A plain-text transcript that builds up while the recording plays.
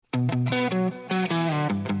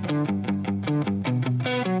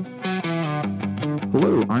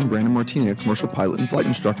I'm Brandon Martini, a commercial pilot and flight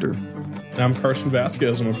instructor. And I'm Carson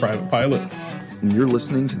Vasquez. I'm a private pilot. And you're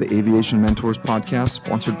listening to the Aviation Mentors podcast,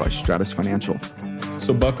 sponsored by Stratus Financial.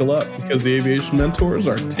 So buckle up, because the Aviation Mentors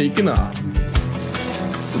are taking off.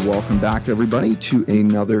 Welcome back, everybody, to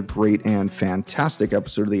another great and fantastic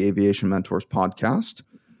episode of the Aviation Mentors podcast.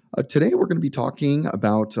 Today, we're going to be talking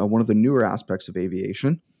about one of the newer aspects of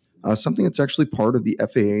aviation, something that's actually part of the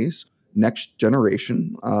FAA's Next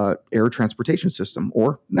Generation Air Transportation System,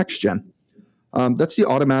 or NextGen. That's the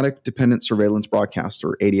Automatic Dependent Surveillance Broadcast,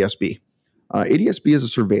 or ADS-B. ADS-B is a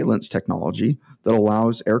surveillance technology that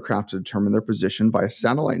allows aircraft to determine their position via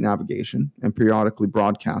satellite navigation and periodically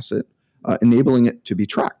broadcast it, enabling it to be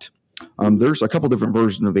tracked. There's a couple different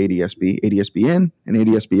versions of ADS-B, ADS-B in and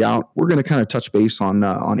ADS-B out. We're going to kind of touch base on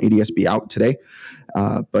ADS-B out today,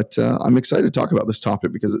 but I'm excited to talk about this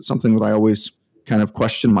topic because it's something that I always kind of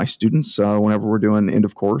question my students whenever we're doing end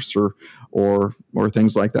of course or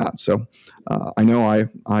things like that. So I know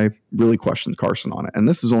I really questioned Carson on it, and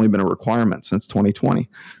this has only been a requirement since 2020.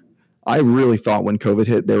 I really thought when COVID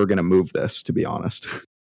hit, they were going to move this, to be honest.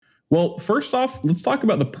 Well, first off, let's talk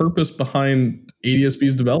about the purpose behind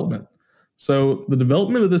ADS-B's development. So the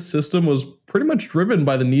development of this system was pretty much driven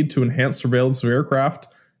by the need to enhance surveillance of aircraft.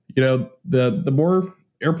 You know, the more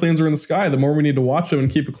airplanes are in the sky, the more we need to watch them and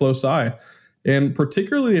keep a close eye. And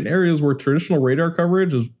particularly in areas where traditional radar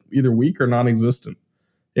coverage is either weak or non-existent.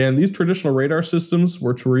 And these traditional radar systems,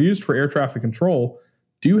 which were used for air traffic control,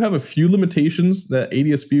 do have a few limitations that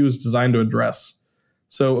ADS-B was designed to address.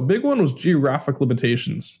 So a big one was geographic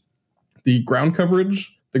limitations. The ground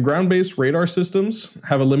coverage, the ground-based radar systems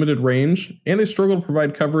have a limited range, and they struggle to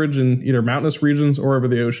provide coverage in either mountainous regions or over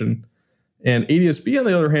the ocean. And ADS-B, on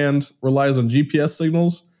the other hand, relies on GPS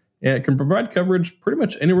signals, and it can provide coverage pretty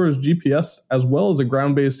much anywhere with GPS, as well as a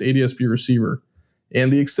ground-based ADS-B receiver.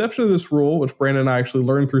 And the exception to this rule, which Brandon and I actually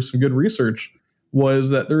learned through some good research,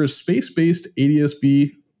 was that there is space-based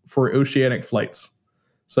ADS-B for oceanic flights.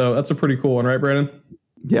 So that's a pretty cool one, right, Brandon?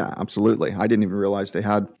 Yeah, absolutely. I didn't even realize they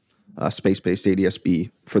had space-based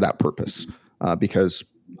ADS-B for that purpose because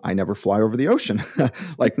I never fly over the ocean.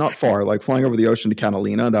 Like, not far, like flying over the ocean to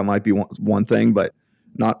Catalina, that might be one thing, but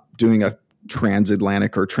not doing a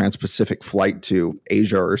transatlantic or transpacific flight to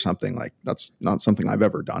Asia or something. Like, that's not something I've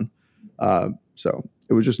ever done. So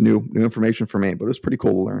it was just new information for me, but it was pretty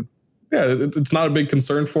cool to learn. Yeah, it's not a big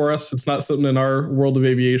concern for us. It's not something in our world of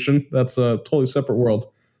aviation. That's a totally separate world.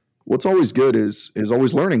 What's always good is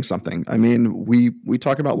always learning something. I mean, we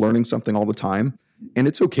talk about learning something all the time, and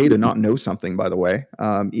it's okay to not know something, by the way,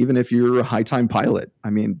 even if you're a high-time pilot. I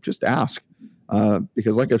mean, just ask,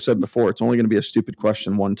 because like I've said before, it's only going to be a stupid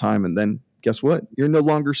question one time, and then guess what? You're no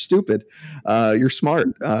longer stupid. You're smart.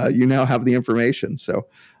 You now have the information, so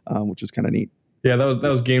which is kind of neat. Yeah, that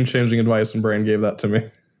was game-changing advice when Brian gave that to me.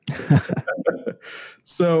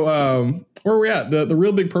 So where are we at? The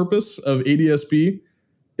real big purpose of ADS-B,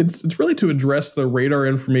 it's really to address the radar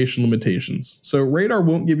information limitations. So radar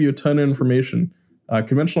won't give you a ton of information.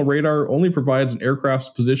 Conventional radar only provides an aircraft's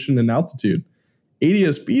position and altitude.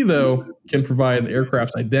 ADS-B, though, can provide the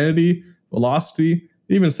aircraft's identity, velocity.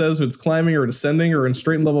 It even says if it's climbing or descending or in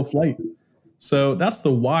straight and level flight. So that's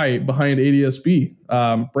the why behind ADS-B.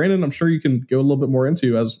 Brandon, I'm sure you can go a little bit more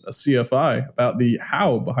into as a CFI about the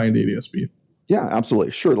how behind ADS-B. Yeah,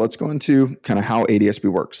 absolutely. Sure. Let's go into kind of how ADS-B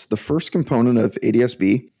works. The first component of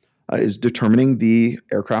ADS-B is determining the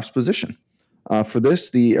aircraft's position. For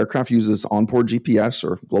this, the aircraft uses onboard GPS,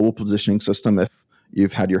 or global positioning system, if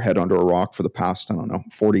you've had your head under a rock for the past,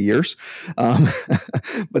 40 years.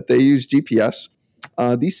 But they use GPS.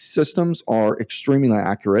 These systems are extremely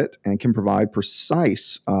accurate and can provide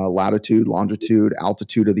precise latitude, longitude,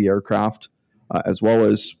 altitude of the aircraft, as well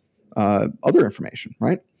as other information,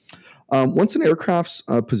 right? Once an aircraft's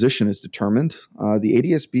position is determined, the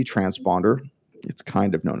ADS-B transponder, it's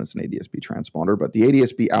kind of known as an ADS-B transponder, but the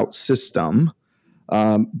ADS-B out system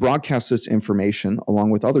broadcasts this information along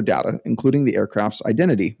with other data, including the aircraft's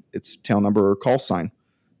identity, its tail number or call sign,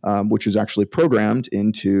 which is actually programmed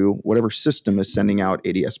into whatever system is sending out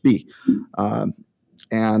ADS-B.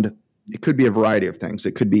 And it could be a variety of things.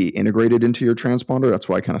 It could be integrated into your transponder. That's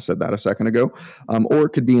why I kind of said that a second ago. Or it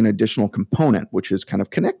could be an additional component, which is kind of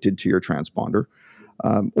connected to your transponder.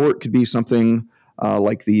 Or it could be something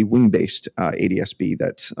like the wing-based ADS-B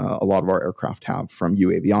that a lot of our aircraft have from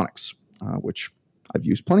UAvionics, which I've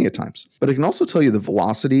used plenty of times. But it can also tell you the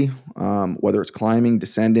velocity, whether it's climbing,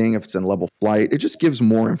 descending, if it's in level flight. It just gives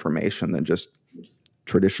more information than just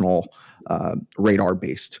traditional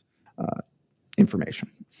radar-based information.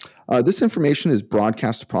 This information is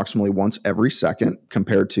broadcast approximately once every second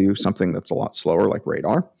compared to something that's a lot slower like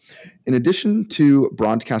radar. In addition to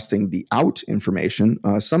broadcasting the out information,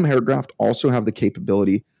 some aircraft also have the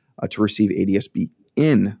capability to receive ADS-B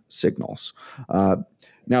in signals.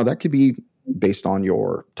 Now, that could be based on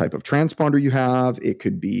your type of transponder you have. It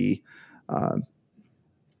could be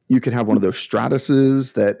you could have one of those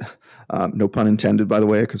Stratuses that, no pun intended, by the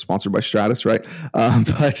way, because sponsored by Stratus, right?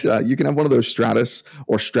 But you can have one of those Stratus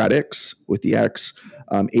or Stratix with the X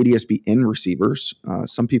ADS-B in receivers.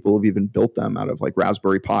 Some people have even built them out of like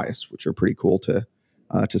Raspberry Pis, which are pretty cool to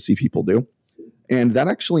see people do. And that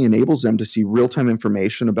actually enables them to see real-time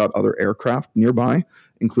information about other aircraft nearby,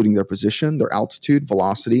 including their position, their altitude,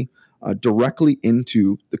 velocity, directly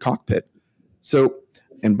into the cockpit. So,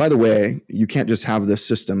 and by the way, you can't just have this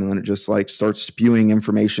system and then it just like starts spewing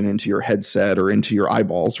information into your headset or into your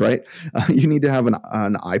eyeballs, right? You need to have an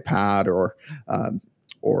iPad or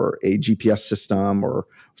a GPS system or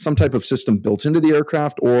some type of system built into the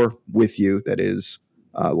aircraft or with you that is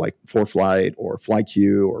like ForeFlight or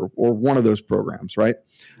FlyQ or one of those programs, right?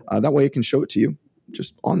 That way it can show it to you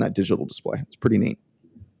just on that digital display. It's pretty neat.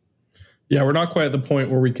 Yeah, we're not quite at the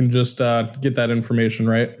point where we can just get that information,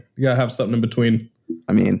 right? You got to have something in between.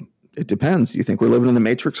 I mean, it depends. Do you think we're living in the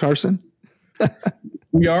Matrix, Harrison?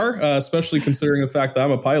 We are, especially considering the fact that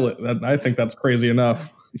I'm a pilot. I think that's crazy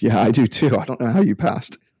enough. Yeah, I do too. I don't know how you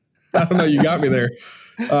passed. I don't know. You got me there.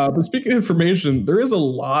 But speaking of information, there is a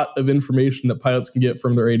lot of information that pilots can get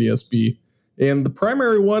from their ADS-B. And the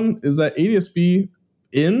primary one is that ADS-B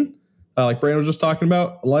in, like Brandon was just talking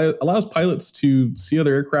about, allows pilots to see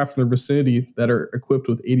other aircraft in their vicinity that are equipped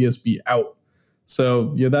with ADS-B out.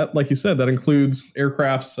 So yeah, that, like you said, that includes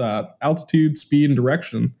aircraft's altitude, speed, and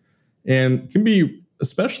direction, and can be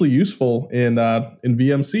especially useful in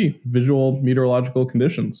VMC, visual meteorological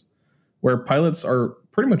conditions, where pilots are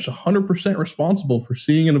pretty much 100% responsible for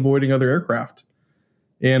seeing and avoiding other aircraft.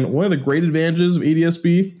 And one of the great advantages of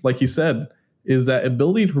ADS-B, like you said, is that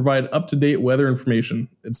ability to provide up-to-date weather information.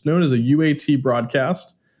 It's known as a UAT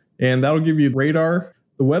broadcast, and that'll give you radar,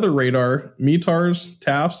 the weather radar, METARs,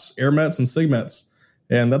 TAFs, AirMets, and SIGMETs.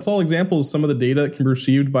 And that's all examples of some of the data that can be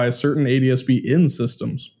received by certain ADS-B in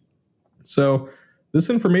systems. So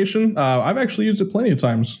this information, I've actually used it plenty of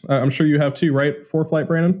times. I'm sure you have too, right? ForeFlight,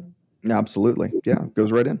 Brandon? Absolutely. Yeah, it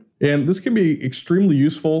goes right in. And this can be extremely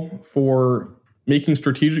useful for making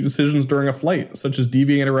strategic decisions during a flight, such as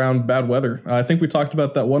deviating around bad weather. I think we talked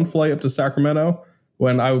about that one flight up to Sacramento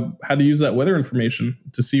when I had to use that weather information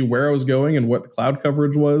to see where I was going and what the cloud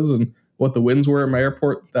coverage was and what the winds were at my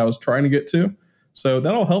airport that I was trying to get to. So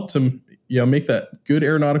that'll help to make that good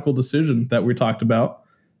aeronautical decision that we talked about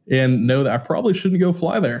and know that I probably shouldn't go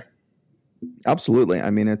fly there. Absolutely. I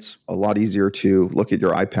mean, it's a lot easier to look at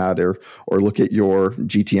your iPad or look at your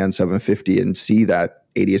GTN 750 and see that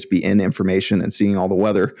ADS-B in information and seeing all the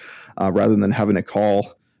weather rather than having to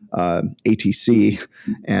call ATC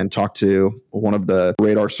and talk to one of the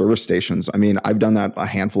radar service stations. I mean, I've done that a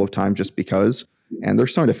handful of times just because, and they're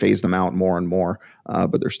starting to phase them out more and more,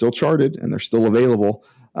 but they're still charted and they're still available.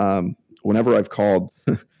 Whenever I've called,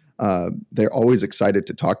 they're always excited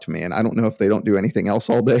to talk to me. And I don't know if they don't do anything else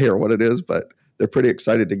all day or what it is, but they're pretty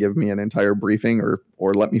excited to give me an entire briefing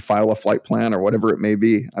or let me file a flight plan or whatever it may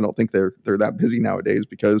be. I don't think they're that busy nowadays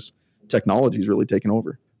because technology is really taken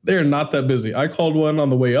over. They're not that busy. I called one on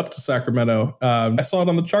the way up to Sacramento. I saw it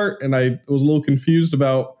on the chart and I was a little confused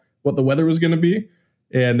about what the weather was going to be.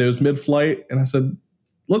 And it was mid-flight. And I said,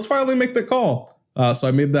 let's finally make that call. So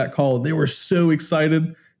I made that call. They were so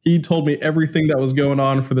excited. He told me everything that was going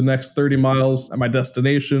on for the next 30 miles at my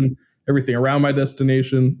destination, everything around my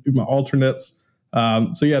destination, my alternates.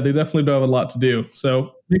 So yeah, they definitely do have a lot to do.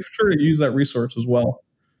 So make sure to use that resource as well.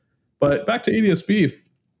 But back to ADS-B.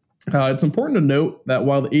 It's important to note that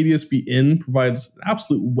while the ADS-B in provides an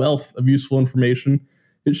absolute wealth of useful information,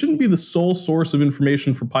 it shouldn't be the sole source of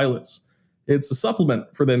information for pilots. It's a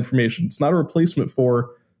supplement for the information. It's not a replacement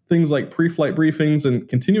for things like pre-flight briefings and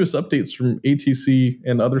continuous updates from ATC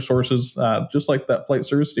and other sources, just like that flight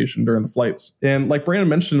service station during the flights. And like Brandon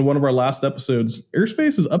mentioned in one of our last episodes,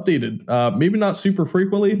 airspace is updated. Maybe not super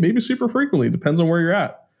frequently, maybe super frequently, depends on where you're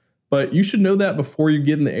at. But you should know that before you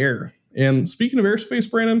get in the air. And speaking of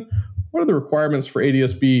airspace, Brandon, what are the requirements for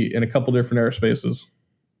ADS-B in a couple different airspaces?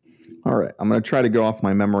 All right. I'm going to try to go off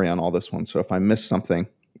my memory on all this one. So if I miss something,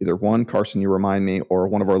 either one, Carson, you remind me, or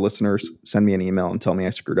one of our listeners, send me an email and tell me I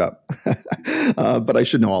screwed up. But I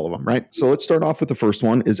should know all of them, right? So let's start off with the first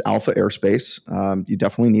one is alpha airspace. You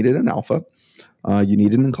definitely need it in alpha. You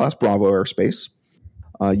need it in class Bravo airspace.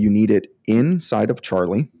 You need it inside of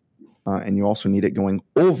Charlie. And you also need it going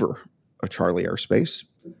over a Charlie airspace.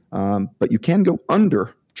 But you can go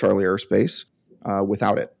under Charlie airspace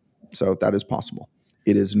without it. So that is possible.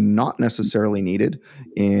 It is not necessarily needed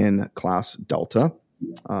in class Delta,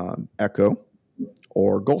 Echo,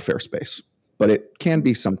 or Gulf airspace, but it can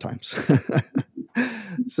be sometimes.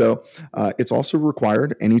 So it's also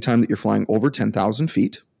required anytime that you're flying over 10,000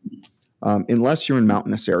 feet, unless you're in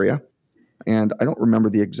mountainous area. And I don't remember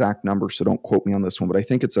the exact number, so don't quote me on this one, but I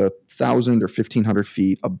think it's 1,000 or 1,500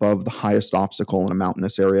 feet above the highest obstacle in a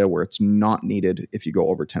mountainous area where it's not needed if you go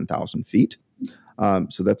over 10,000 feet.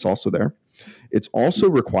 So that's also there. It's also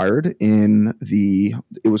required in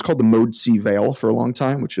it was called the Mode C Vail for a long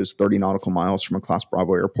time, which is 30 nautical miles from a Class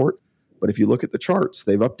Bravo airport. But if you look at the charts,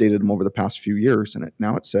 they've updated them over the past few years, and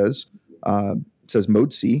now it says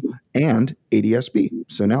Mode C and ADS-B.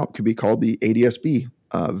 So now it could be called the ADS-B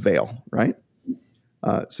Vail, right?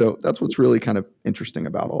 So that's what's really kind of interesting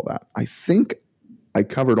about all that. I think I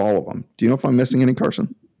covered all of them. Do you know if I'm missing any,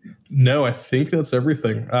 Carson? No, I think that's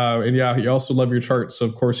everything. And yeah, you also love your charts, so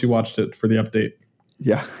of course you watched it for the update.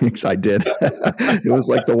 Yeah, I did. It was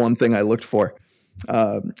like the one thing I looked for.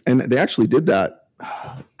 And they actually did that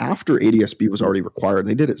after ADS-B was already required.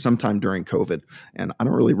 They did it sometime during COVID, and I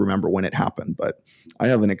don't really remember when it happened, but I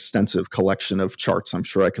have an extensive collection of charts. I'm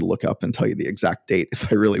sure I could look up and tell you the exact date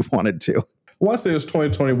if I really wanted to. I want to say it was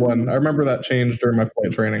 2021. I remember that changed during my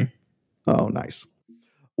flight training. Oh, nice.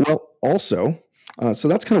 Well, also, so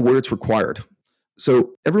that's kind of where it's required.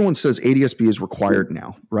 So everyone says ADS-B is required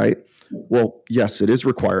now, right? Well, yes, it is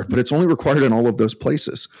required, but it's only required in all of those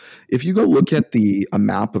places. If you go look at a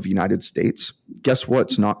map of United States, guess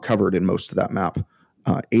what's not covered in most of that map?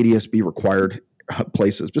 ADS-B required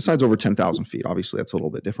places, besides over 10,000 feet. Obviously, that's a little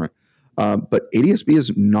bit different. But ADS-B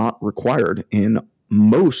is not required in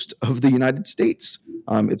most of the United States.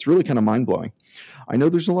 It's really kind of mind-blowing. I know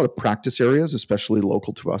there's a lot of practice areas, especially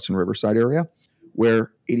local to us in Riverside area,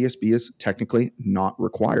 where ADS-B is technically not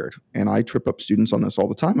required. And I trip up students on this all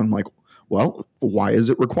the time. I'm like, well, why is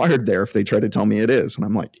it required there if they try to tell me it is? And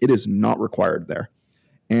I'm like, it is not required there.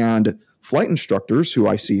 And flight instructors, who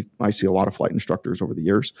I see a lot of flight instructors over the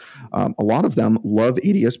years, a lot of them love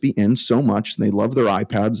ADS-B in so much, and they love their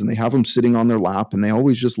iPads, and they have them sitting on their lap, and they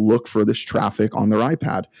always just look for this traffic on their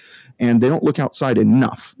iPad, and they don't look outside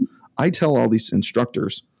enough. I tell all these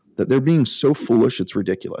instructors that they're being so foolish, it's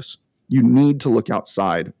ridiculous. You need to look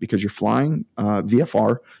outside because you're flying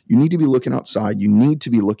VFR. You need to be looking outside. You need to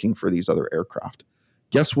be looking for these other aircraft.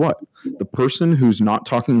 Guess what? The person who's not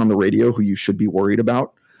talking on the radio, who you should be worried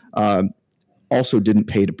about, also didn't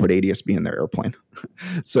pay to put ADS-B in their airplane.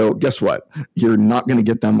 So guess what? You're not going to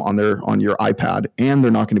get them on your iPad, and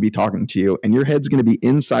they're not going to be talking to you, and your head's going to be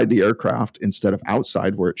inside the aircraft instead of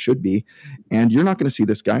outside where it should be, and you're not going to see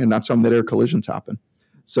this guy, and that's how mid-air collisions happen.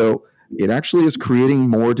 So it actually is creating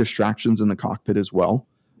more distractions in the cockpit as well.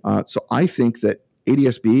 So I think that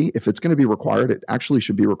ADS-B, if it's going to be required, it actually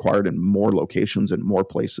should be required in more locations and more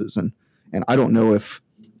places. And I don't know if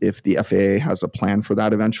the FAA has a plan for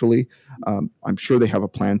that eventually. I'm sure they have a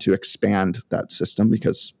plan to expand that system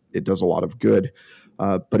because it does a lot of good.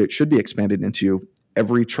 But it should be expanded into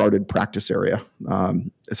every charted practice area,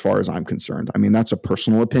 as far as I'm concerned. I mean, that's a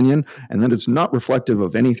personal opinion, and that is not reflective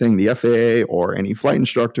of anything the FAA or any flight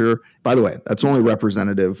instructor. By the way, that's only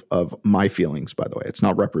representative of my feelings, by the way. It's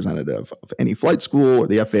not representative of any flight school or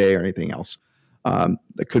the FAA or anything else.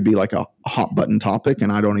 That could be like a hot button topic,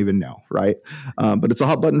 and I don't even know, right? But it's a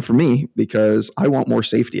hot button for me because I want more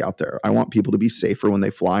safety out there. I want people to be safer when they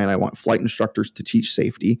fly, and I want flight instructors to teach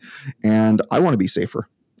safety, and I want to be safer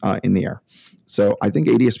in the air. So I think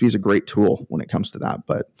ADS-B is a great tool when it comes to that,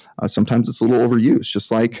 but sometimes it's a little overused. Just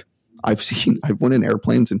like I've went in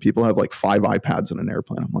airplanes and people have like 5 iPads in an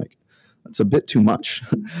airplane. I'm like, that's a bit too much.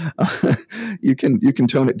 You can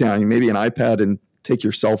tone it down. Maybe an iPad and take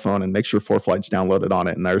your cell phone and make sure ForeFlight's downloaded on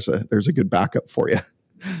it, and there's a good backup for you.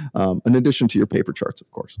 In addition to your paper charts,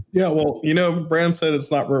 of course. Yeah, well, Brand said it's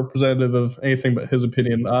not representative of anything but his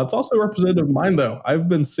opinion. It's also representative of mine, though. I've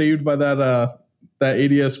been saved by that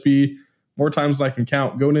ADS-B more times than I can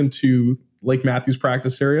count, going into Lake Matthews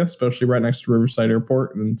practice area, especially right next to Riverside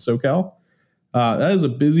Airport in SoCal. That is a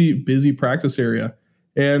busy, busy practice area.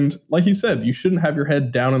 And like he said, you shouldn't have your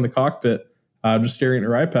head down in the cockpit just staring at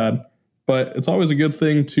your iPad. But it's always a good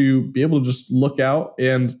thing to be able to just look out.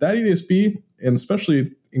 And that ADS-B, and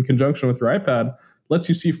especially in conjunction with your iPad, lets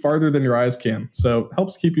you see farther than your eyes can. So it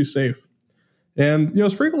helps keep you safe. And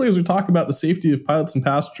as frequently as we talk about the safety of pilots and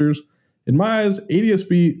passengers, in my eyes,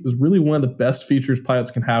 ADS-B is really one of the best features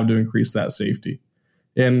pilots can have to increase that safety.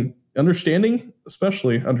 And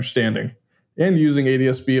especially understanding, and using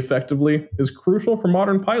ADS-B effectively is crucial for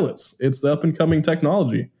modern pilots. It's the up-and-coming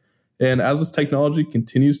technology. And as this technology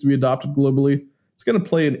continues to be adopted globally, it's going to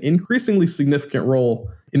play an increasingly significant role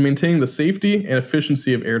in maintaining the safety and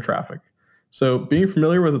efficiency of air traffic. So being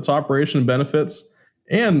familiar with its operation and benefits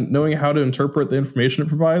and knowing how to interpret the information it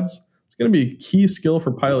provides, it's going to be a key skill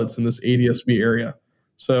for pilots in this ADS-B area.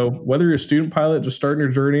 So whether you're a student pilot just starting your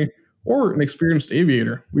journey or an experienced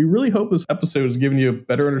aviator, we really hope this episode has given you a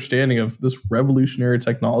better understanding of this revolutionary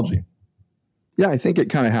technology. Yeah, I think it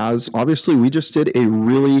kind of has. Obviously, we just did a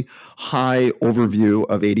really high overview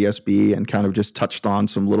of ADS-B and kind of just touched on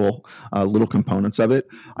some little components of it.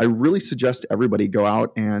 I really suggest everybody go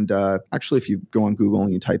out and actually, if you go on Google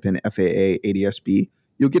and you type in FAA ADS-B,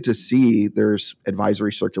 you'll get to see there's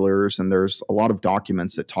advisory circulars and there's a lot of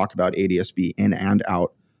documents that talk about ADS-B in and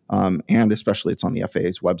out. And especially it's on the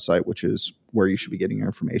FAA's website, which is where you should be getting your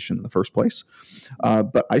information in the first place.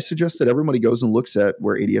 But I suggest that everybody goes and looks at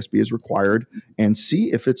where ADS-B is required and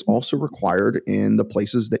see if it's also required in the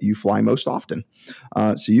places that you fly most often.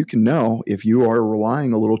 So you can know if you are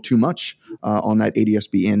relying a little too much on that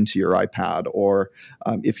ADS-B into your iPad, or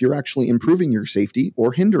if you're actually improving your safety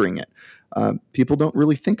or hindering it. People don't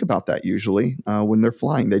really think about that usually when they're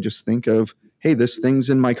flying. They just think of, hey, this thing's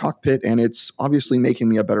in my cockpit and it's obviously making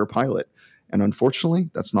me a better pilot. And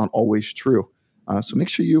unfortunately, that's not always true. So make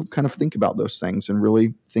sure you kind of think about those things and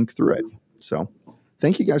really think through it. So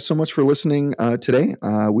thank you guys so much for listening today.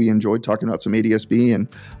 We enjoyed talking about some ADS-B, and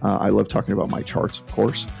I love talking about my charts, of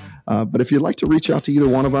course. But if you'd like to reach out to either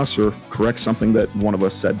one of us or correct something that one of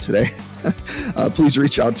us said today, please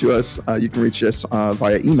reach out to us. You can reach us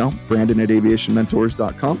via email,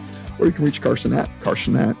 brandon@aviationmentors.com. Or you can reach Carson at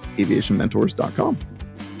aviationmentors.com.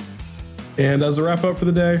 And as a wrap up for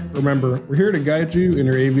the day, remember, we're here to guide you in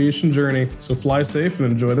your aviation journey. So fly safe and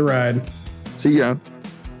enjoy the ride. See ya.